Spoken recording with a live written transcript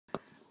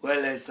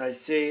Well, as I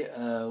say,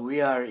 we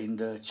are in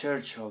the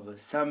Church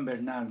of San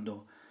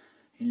Bernardo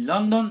in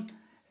London,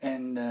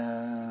 and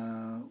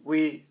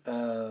we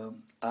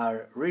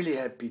are really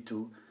happy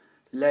to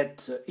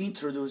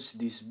introduce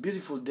this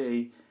beautiful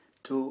day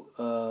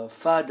to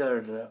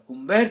Father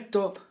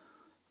Umberto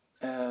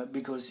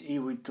because he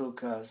will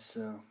take us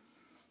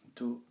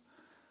to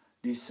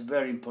this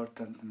very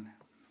important.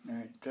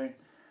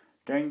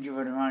 Thank you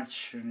very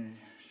much.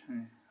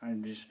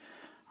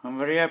 I'm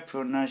very happy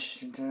for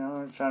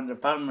Sunday,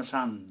 Palm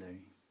Sunday.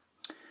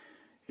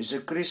 It's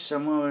a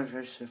Christmas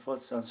movie for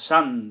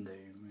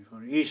Sunday,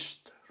 for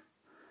Easter.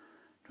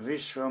 The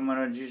fish from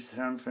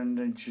register from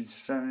the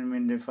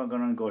in the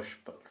Fagan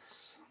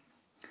Gospels.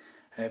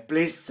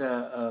 Please,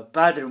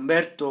 Padre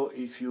Umberto,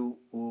 if you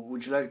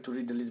would you like to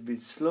read a little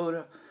bit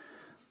slower.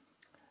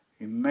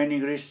 In many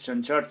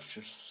Christian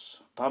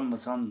churches, Palm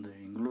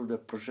Sunday include the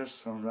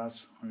procession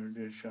of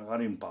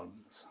Harim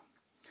Palms.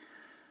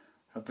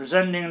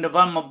 Representing the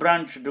palm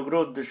branch, the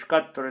growth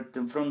scattered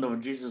in front of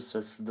Jesus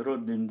as the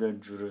road in the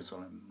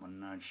Jerusalem.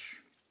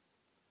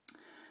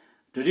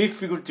 The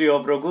difficulty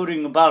of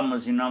procuring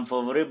palms in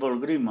unfavorable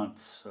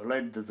climates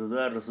led to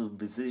their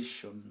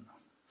substitution,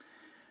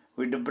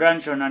 with the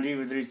branch of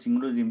native trees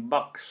including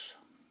box,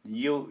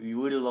 yew,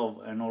 willow,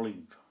 and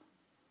olive.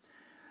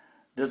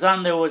 The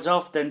Sunday was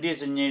often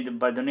designated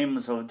by the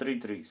names of three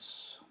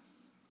trees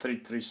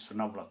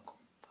Navlaco,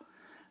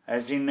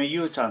 as in a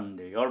yew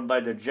Sunday, or by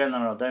the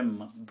general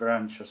term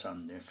branch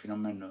Sunday,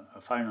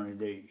 finally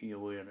they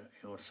were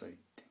also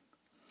eating.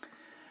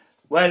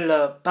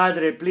 Well,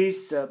 Padre,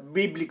 please,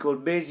 biblical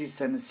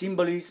basis and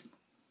symbolism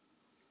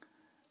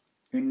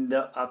in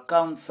the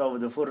accounts of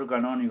the four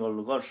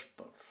canonical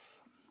Gospels.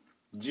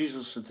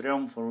 Jesus'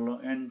 triumphal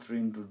entry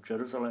into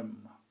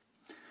Jerusalem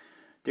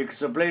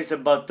takes place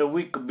about a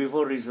week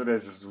before his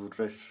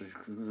resurrection.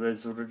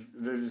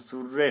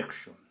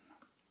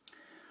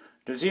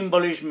 The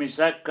symbolism is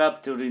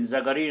captured in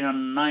Zechariah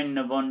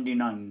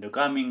 9:1-9, the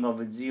coming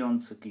of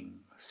Zion's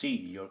king. See,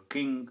 your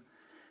king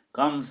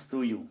comes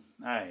to you.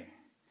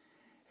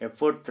 E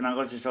porta una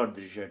cosa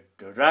esordi,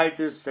 certo.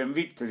 Righteous and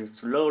victorious,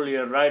 slowly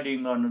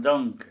riding on a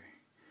donkey,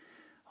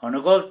 on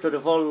a colt the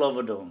foal of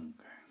a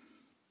donkey.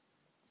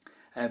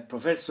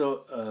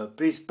 Professor,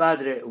 please,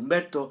 Padre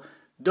Umberto,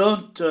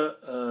 don't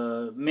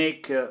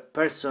make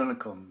personal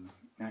comment.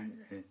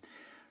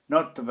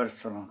 Not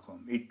personal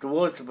comment. It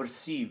was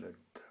perceived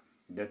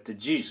that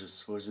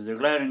Jesus was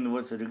declaring he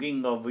was the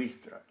King of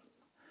Israel,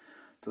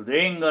 to the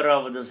anger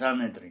of the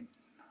Sanhedrin.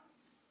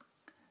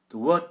 To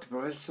what,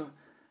 Professor?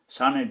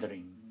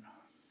 Sanhedrin.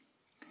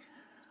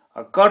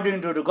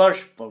 According to the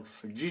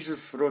Gospels,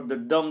 Jesus rode the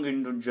donkey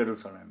into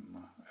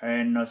Jerusalem,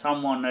 and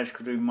someone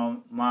asked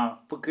him, ma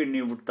perché ne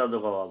hai portato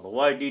cavallo?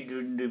 Why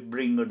didn't you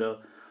bring the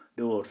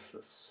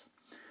horses?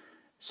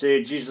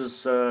 Se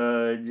Jesus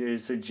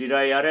se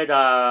girai a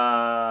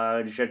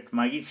reta, dice,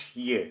 ma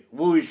chi è?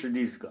 Who is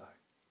this guy?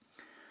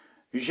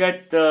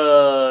 Dice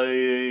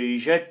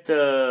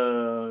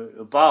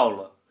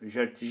Paolo,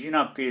 dice vicino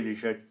a piedi,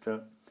 dice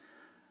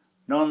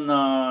don't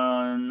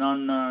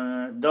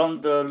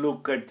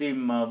look at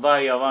him,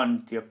 vai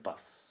avanti e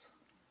passa.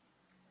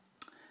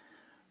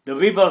 The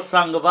people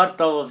sang part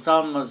of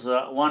Psalms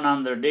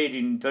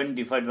 118,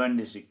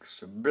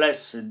 25-26.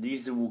 Blessed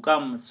is who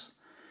comes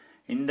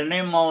in the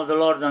name of the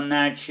Lord,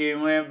 and she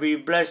may be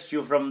blessed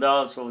you from the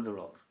house of the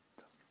Lord.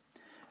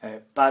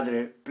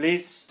 Padre,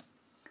 please.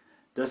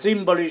 The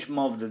symbolism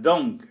of the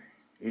donkey,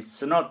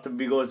 it's not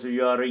because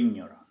you are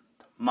ignorant,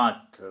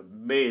 but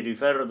may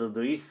refer to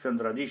the Eastern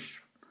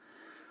tradition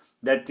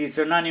that is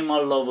an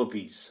animal of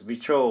peace,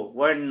 which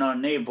when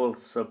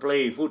Naples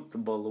play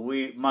football,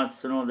 we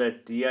must know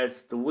that he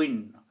has to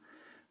win,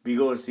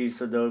 because he's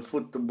the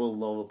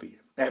football of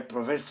peace.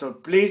 Professor,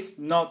 please,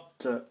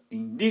 not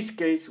in this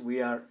case,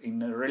 we are in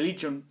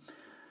religion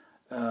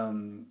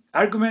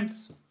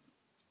arguments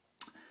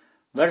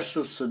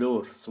versus the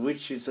horse,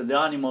 which is the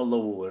animal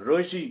of war.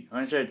 Rosie,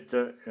 I said,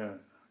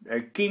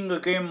 a king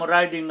came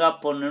riding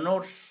up on an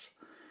horse.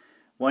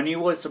 When he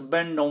was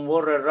bent on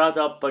war, rode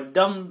up a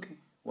donkey.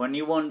 When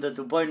he wanted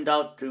to point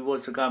out he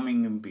was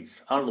coming in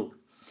peace. Allora,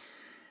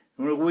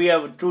 we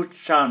have two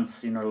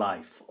chances in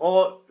life.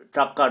 O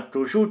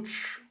taccato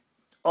sciuccio,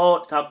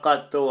 o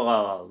taccato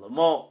cavallo.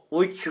 Mo,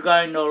 which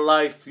kind of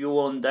life you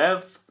want to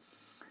have?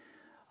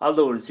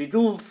 Allora, se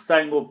tu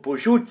stai in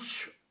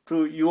sciuccio,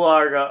 you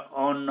are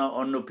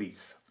on the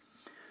peace.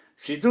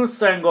 Se tu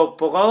stai in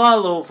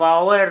cavallo,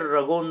 fa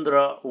guerra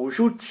contro o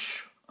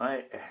sciuccio,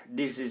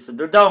 this is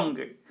the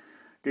donkey.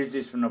 This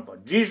is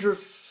not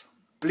Jesus.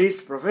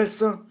 Please,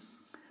 Professor,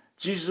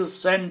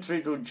 Jesus'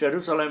 entry to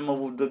Jerusalem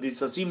would this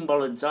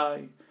symbolize,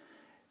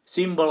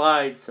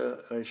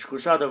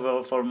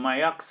 scusate for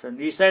my accent,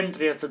 his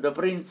entry as the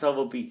Prince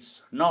of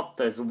Peace, not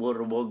as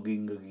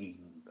war-walking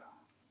king.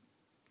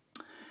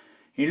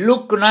 In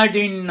Luke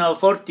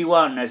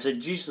 19:41, as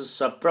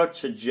Jesus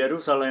approached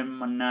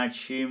Jerusalem,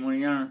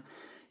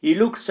 he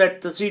looks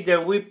at the city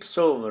and weeps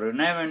over, and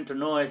heaven to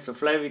know as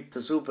flevit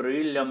super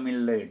illiam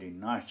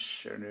millennium,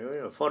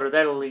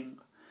 foretelling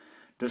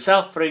the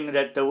suffering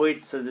that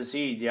awaits the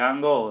city,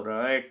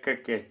 ancora,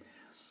 che.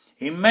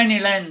 In many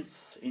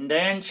lands, in the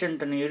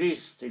ancient Near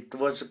East, it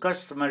was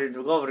customary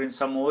to cover in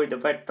some way the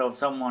pet of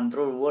someone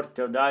truly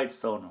worthy of the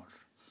highest honor.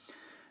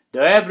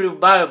 The Hebrew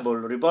Bible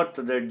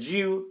reported that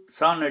Jew,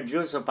 son of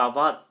Joseph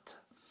Abat,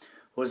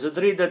 was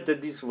treated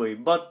this way.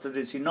 Both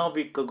the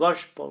Synoptic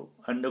Gospel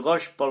and the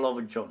Gospel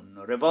of John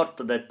report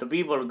that the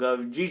people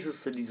gave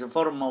Jesus this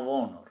form of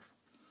honor.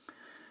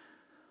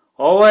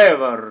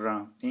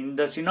 However, in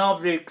the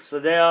Synoptics,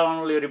 they are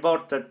only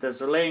reported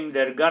as laying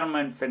their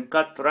garments and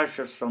cut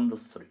rushes on the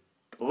street.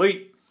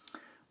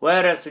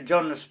 Whereas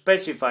John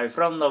specifies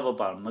front of a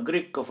palm,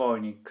 Greek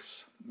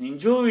phonics. In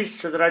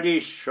Jewish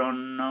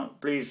tradition,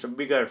 please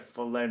be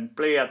careful and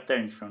pay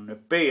attention,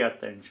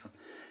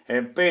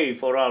 and pay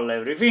for all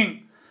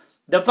everything.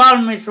 The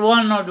palm is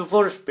one of the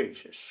 4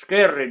 species,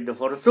 carried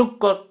for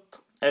Sukkot,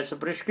 as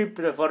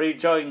prescribed for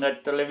enjoying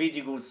at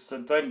Leviticus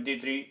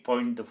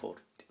 23.40.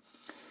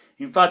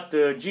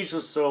 Infatti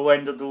Jesus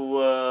went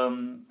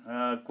to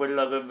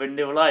quella che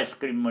vendeva l'ice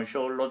cream,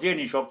 lo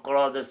tieni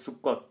cioccolato e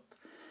Sukkot.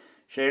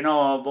 Cioè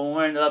no, per un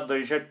momento vabbè,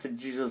 ricetta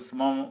Jesus,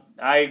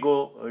 I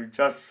go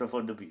just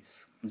for the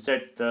peace.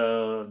 Said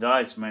the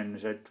Iceman,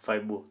 said fai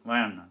buono,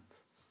 vai avanti.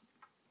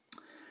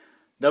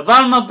 The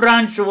palm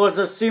branch was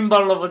a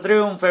symbol of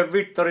triumph and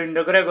victory in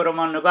the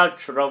Greco-Roman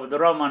culture of the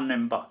Roman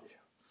Empire.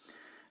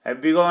 It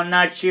became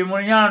a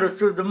ceremonial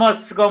to the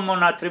most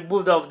common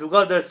attribute of the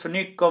goddess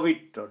Nico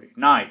Victory,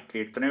 Nike.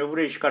 It teneva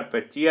pure I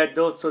scarpetti. He had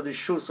also the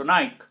shoes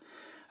Nike,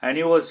 and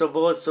he was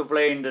supposed to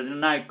play in the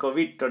Nike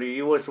Victory.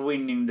 He was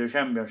winning the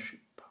championship.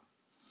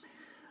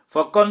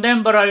 For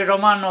contemporary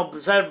Roman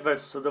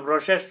observers, the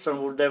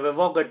procession would have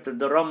evoked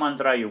the Roman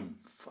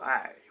triumph.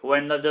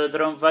 When the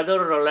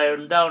trionfatore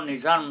laid down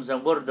his arms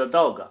and wore the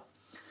toga,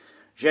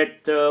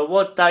 said,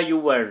 "What are you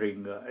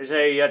wearing?" I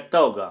say, "A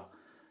toga."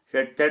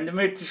 Said, "And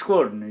meet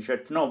scorn."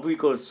 Said, "No,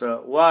 because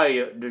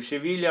why the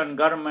civilian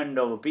garment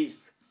of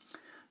peace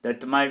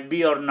that might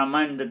be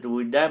ornamented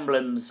with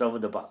emblems of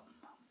the palm."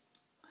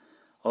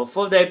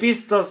 Although the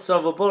epistles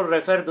of Paul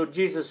refer to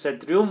Jesus as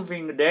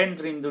triumphing the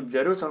entry into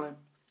Jerusalem,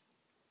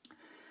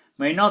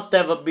 may not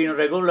have been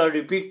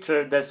regularly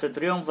pictured as a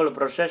triumphal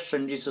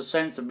procession in this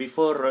sense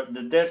before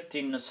the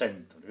 13th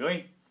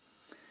century,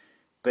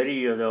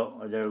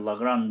 periodo della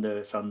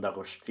grande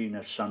Sant'Agostino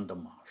e San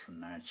Tommaso.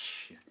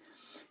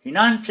 In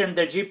ancient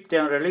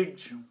Egyptian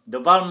religion, the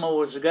palm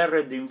was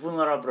carried in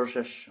funeral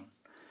procession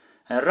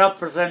and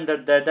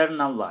represented the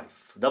eternal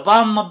life. The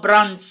palm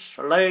branch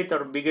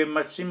later became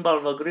a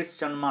symbol of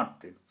Christian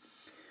martyr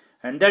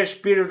and their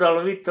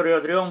spiritual victory or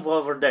triumph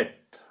over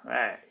death.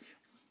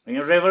 In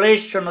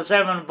Revelation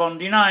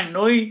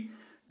 7:9,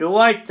 the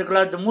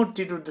white-clad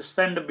multitude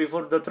stand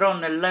before the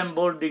throne and Lamb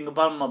holding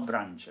palm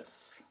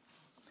branches.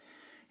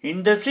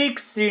 In the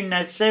 16th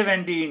and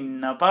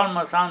 17th,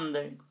 Palm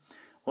Sunday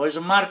was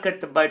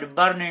marked by the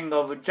burning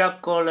of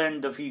charcoal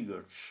and the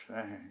figures.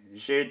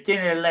 Se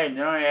tiene lei,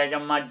 non è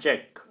chiamata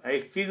Jack, e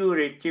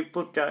figure ci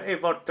porta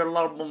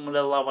l'album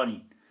della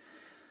Panini.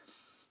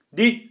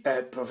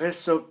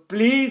 Professor,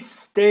 please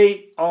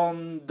stay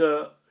on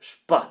the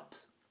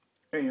spot.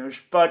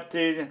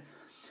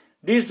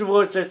 This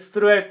was a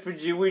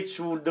strategy which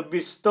would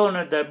be stoned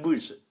and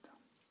abused.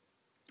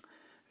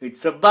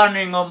 Its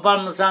burning on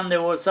Palm Sunday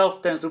was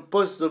often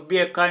supposed to be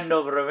a kind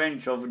of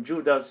revenge of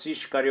Judas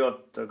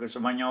Iscariot, che si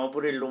mangiava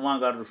pure il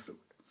lumaco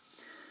arrostato,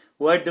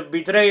 who had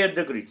betrayed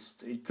the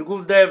Christ. It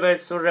could have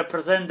also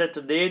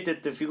represented the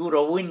hated figure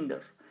of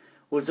winter,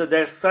 whose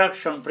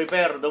destruction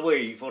prepared the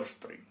way for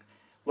spring.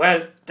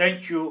 Well,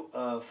 thank you,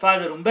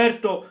 Father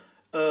Umberto.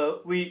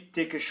 We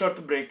take a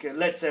short break.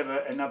 Let's have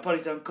a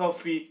Napolitan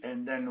coffee,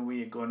 and then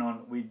we go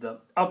on with the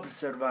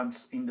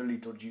observance in the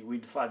liturgy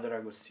with Father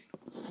Agostino.